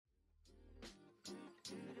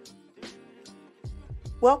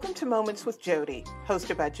Welcome to Moments with Jody,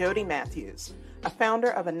 hosted by Jody Matthews, a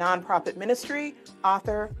founder of a nonprofit ministry,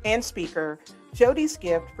 author, and speaker. Jody's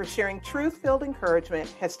gift for sharing truth-filled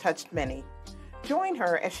encouragement has touched many. Join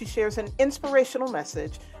her as she shares an inspirational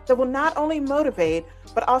message that will not only motivate,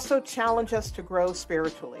 but also challenge us to grow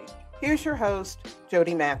spiritually. Here's your host,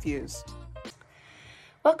 Jody Matthews.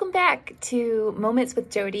 Welcome back to Moments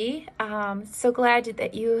with Jody. So glad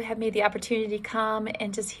that you have made the opportunity to come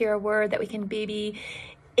and just hear a word that we can maybe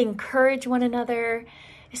encourage one another,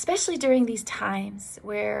 especially during these times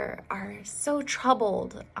where are so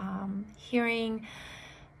troubled, hearing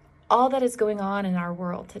all that is going on in our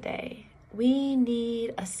world today. We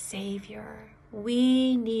need a Savior.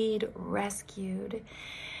 We need rescued.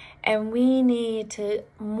 And we need to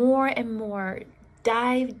more and more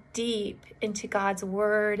dive deep into God's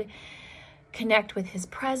Word, connect with His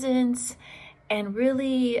presence, and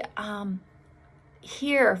really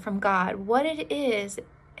hear from God what it is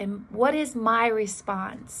and what is my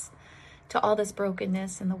response to all this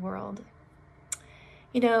brokenness in the world.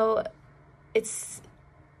 You know, it's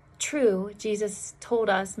true. Jesus told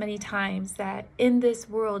us many times that in this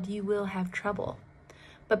world you will have trouble,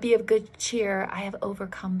 but be of good cheer. I have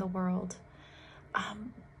overcome the world.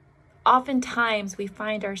 Oftentimes we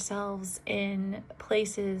find ourselves in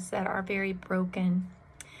places that are very broken.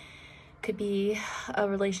 Could be a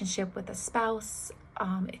relationship with a spouse.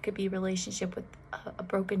 It could be a relationship with a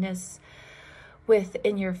brokenness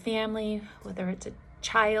within your family, whether it's a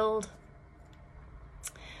child.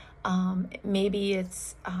 Maybe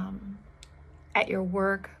it's at your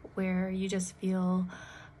work where you just feel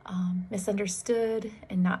misunderstood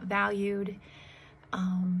and not valued.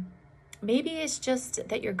 Maybe it's just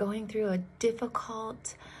that you're going through a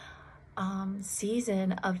difficult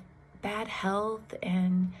season of bad health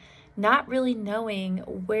and not really knowing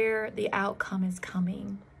where the outcome is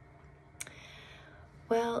coming.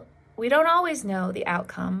 Well, we don't always know the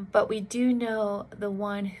outcome, but we do know the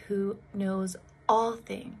one who knows all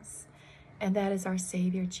things, and that is our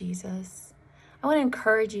Savior, Jesus. I want to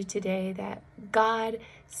encourage you today that God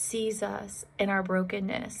sees us in our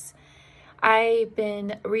brokenness. I've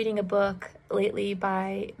been reading a book lately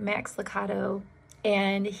by Max Lucado,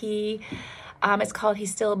 and it's called He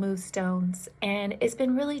Still Moves Stones, and it's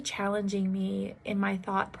been really challenging me in my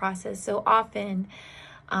thought process. So often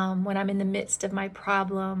when I'm in the midst of my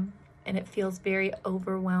problem and it feels very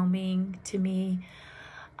overwhelming to me,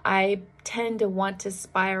 I tend to want to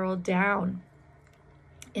spiral down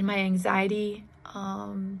in my anxiety,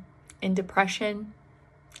 in depression.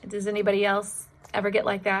 Does anybody else ever get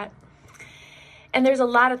like that? And there's a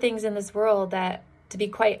lot of things in this world that, to be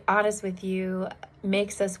quite honest with you,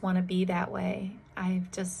 makes us want to be that way.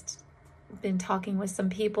 I've just been talking with some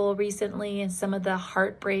people recently and some of the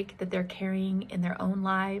heartbreak that they're carrying in their own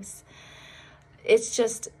lives. It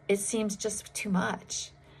seems just too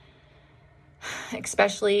much,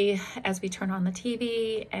 especially as we turn on the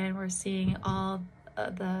TV and we're seeing all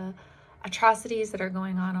the atrocities that are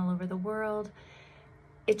going on all over the world.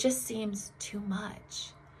 It just seems too much.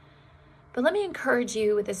 But let me encourage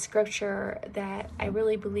you with a scripture that I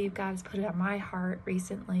really believe God has put on my heart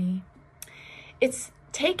recently. It's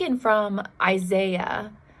taken from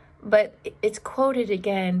Isaiah, but it's quoted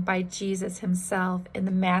again by Jesus himself in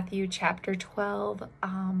the Matthew chapter 12.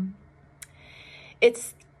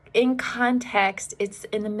 It's in context. It's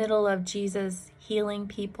in the middle of Jesus healing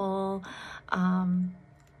people,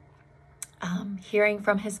 hearing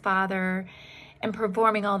from his Father, and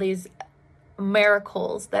performing all these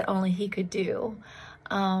miracles that only he could do.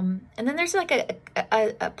 And then there's like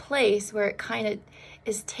a place where it kind of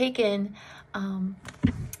is taken,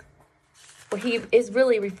 where he is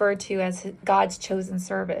really referred to as God's chosen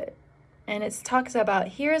servant. And it talks about,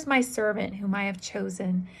 here is my servant whom I have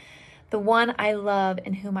chosen, the one I love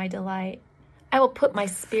in whom I delight. I will put my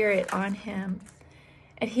spirit on him,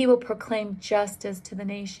 and he will proclaim justice to the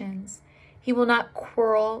nations. He will not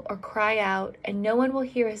quarrel or cry out, and no one will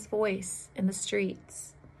hear his voice in the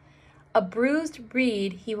streets. A bruised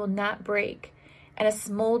reed he will not break, and a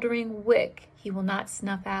smoldering wick he will not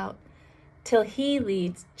snuff out, till he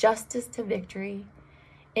leads justice to victory.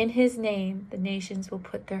 In his name, the nations will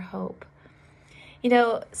put their hope. You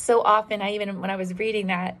know, so often, when I was reading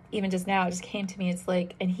that, even just now, it just came to me, it's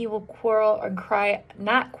like, and he will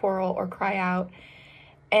not quarrel or cry out,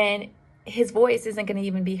 and his voice isn't going to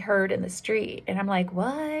even be heard in the street. And I'm like,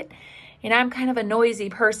 what? You know, I'm kind of a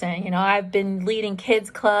noisy person. You know, I've been leading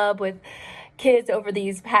kids club with kids over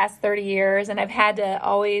these past 30 years, and I've had to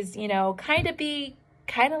always, kind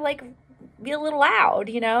of like be a little loud,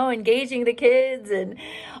 engaging the kids and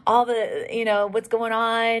all the, what's going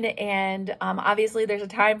on. And obviously there's a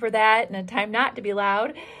time for that and a time not to be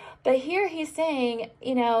loud. But here he's saying,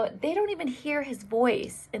 they don't even hear his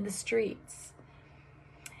voice in the streets.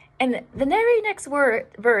 And the very next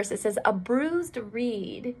verse, it says, a bruised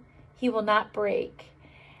reed he will not break,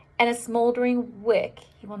 and a smoldering wick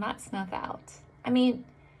he will not snuff out. I mean,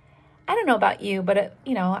 I don't know about you, but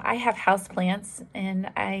I have houseplants,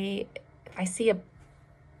 and if I see a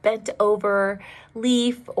bent over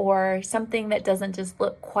leaf or something that doesn't just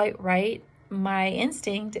look quite right, my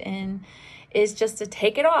instinct is just to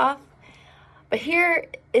take it off. But here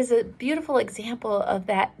is a beautiful example of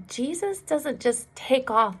that. Jesus doesn't just take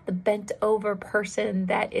off the bent over person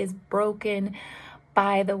that is broken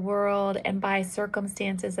by the world and by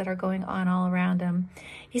circumstances that are going on all around him.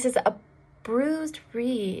 He says, a bruised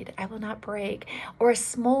reed I will not break, or a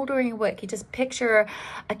smoldering wick. You just picture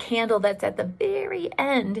a candle that's at the very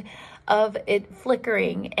end of it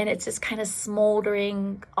flickering, and it's just kind of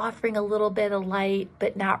smoldering, offering a little bit of light,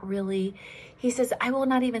 but not really. He says, I will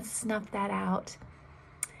not even snuff that out.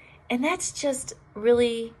 And that's just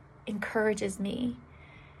really encourages me,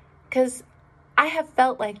 because I have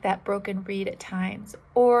felt like that broken reed at times,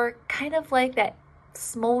 or kind of like that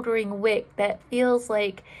smoldering wick that feels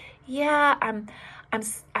like, yeah,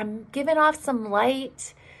 I'm giving off some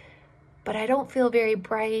light, but I don't feel very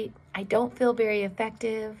bright. I don't feel very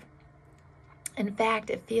effective. In fact,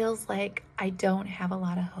 it feels like I don't have a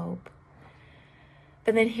lot of hope.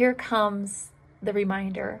 But then here comes the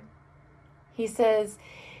reminder. He says,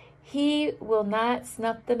 he will not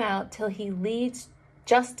snuff them out till he leads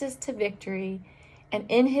justice to victory, and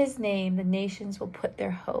in his name the nations will put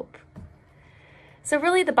their hope. So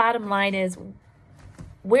really the bottom line is,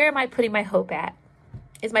 where am I putting my hope at?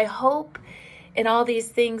 Is my hope in all these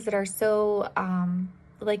things that are so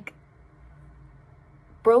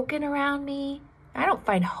broken around me? I don't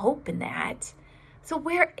find hope in that. So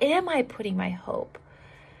where am I putting my hope?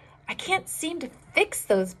 I can't seem to fix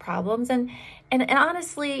those problems. And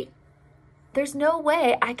honestly, there's no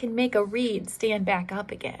way I can make a reed stand back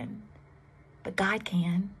up again. But God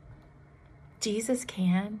can. Jesus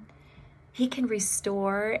can. He can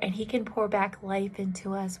restore, and he can pour back life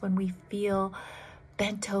into us when we feel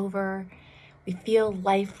bent over, we feel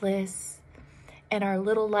lifeless, and our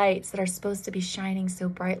little lights that are supposed to be shining so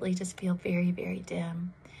brightly just feel very, very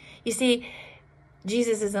dim. You see,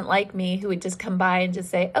 Jesus isn't like me, who would just come by and just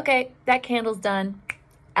say, okay, that candle's done,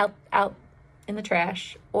 out in the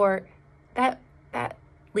trash, or that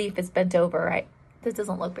leaf is bent over, right? This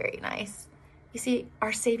doesn't look very nice. You see,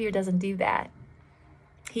 our Savior doesn't do that.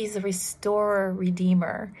 He's a restorer,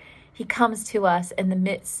 redeemer. He comes to us in the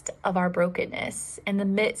midst of our brokenness, in the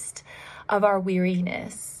midst of our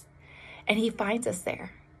weariness, and he finds us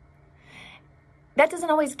there. That doesn't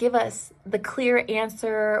always give us the clear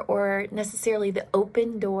answer or necessarily the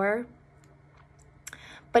open door,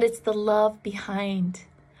 but it's the love behind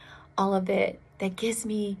all of it that gives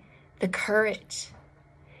me the courage,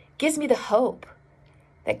 gives me the hope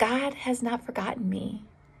that God has not forgotten me,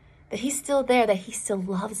 that he's still there, that he still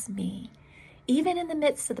loves me, even in the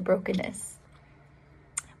midst of the brokenness.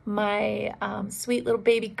 My sweet little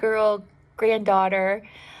baby girl granddaughter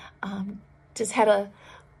just had a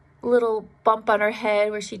little bump on her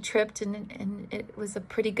head where she tripped, and it was a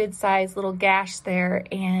pretty good sized little gash there.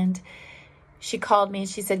 And she called me and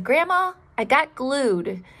she said, "Grandma, I got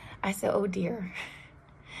glued." I said, "Oh dear."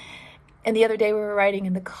 And the other day we were riding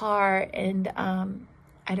in the car, and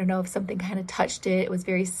I don't know if something kind of touched it. It was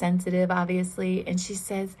very sensitive, obviously. And she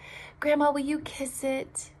says, "Grandma, will you kiss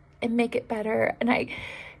it and make it better?" And of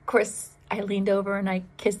course, I leaned over and I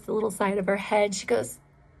kissed the little side of her head. She goes,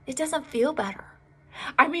 "It doesn't feel better."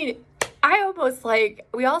 I mean,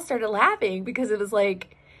 we all started laughing, because it was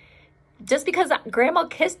like, just because Grandma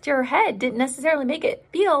kissed your head didn't necessarily make it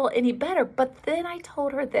feel any better. But then I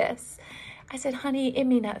told her this. I said, "Honey, it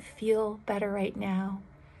may not feel better right now,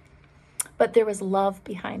 but there was love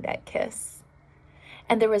behind that kiss.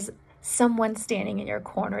 And there was someone standing in your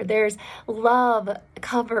corner. There's love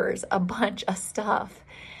covers a bunch of stuff."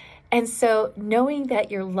 And so knowing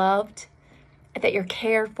that you're loved, that you're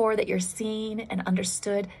cared for, that you're seen and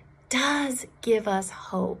understood, does give us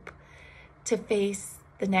hope to face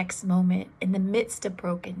the next moment in the midst of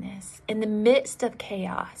brokenness, in the midst of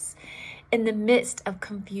chaos, in the midst of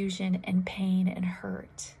confusion and pain and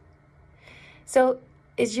hurt. So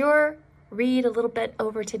is your reed a little bit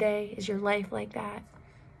over today? Is your life like that?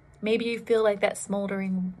 Maybe you feel like that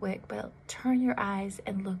smoldering wick, but turn your eyes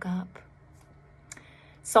and look up.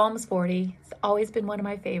 Psalms 40 has always been one of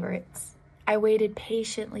my favorites. "I waited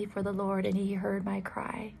patiently for the Lord, and he heard my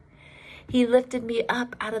cry. He lifted me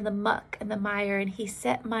up out of the muck and the mire, and he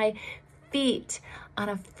set my feet on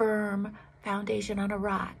a firm foundation, on a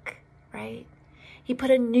rock, right? He put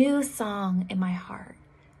a new song in my heart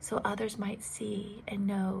so others might see and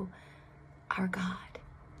know our God.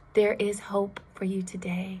 There is hope for you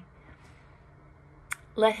today.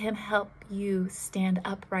 Let him help you stand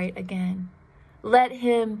upright again. Let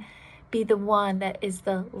him be the one that is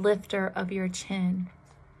the lifter of your chin.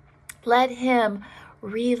 Let him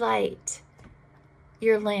relight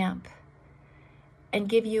your lamp and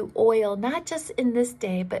give you oil, not just in this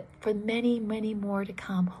day, but for many, many more to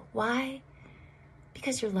come. Why?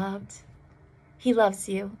 Because you're loved. He loves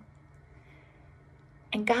you.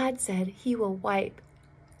 And God said he will wipe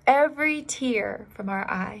every tear from our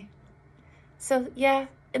eye. So yeah,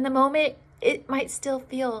 in the moment, it might still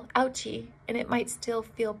feel ouchy and it might still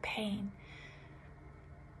feel pain.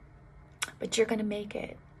 But you're going to make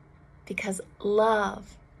it because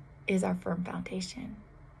love is our firm foundation.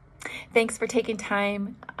 Thanks for taking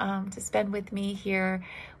time to spend with me here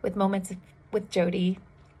with Moments with Jody.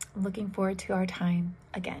 I'm looking forward to our time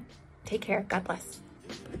again. Take care. God bless.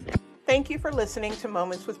 Thank you for listening to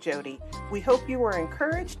Moments with Jody. We hope you were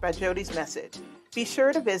encouraged by Jody's message. Be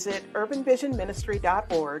sure to visit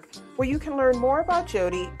urbanvisionministry.org, where you can learn more about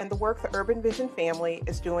Jody and the work the Urban Vision family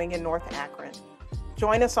is doing in North Akron.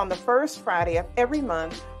 Join us on the first Friday of every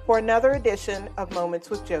month for another edition of Moments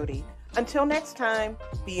with Jody. Until next time,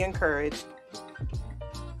 be encouraged.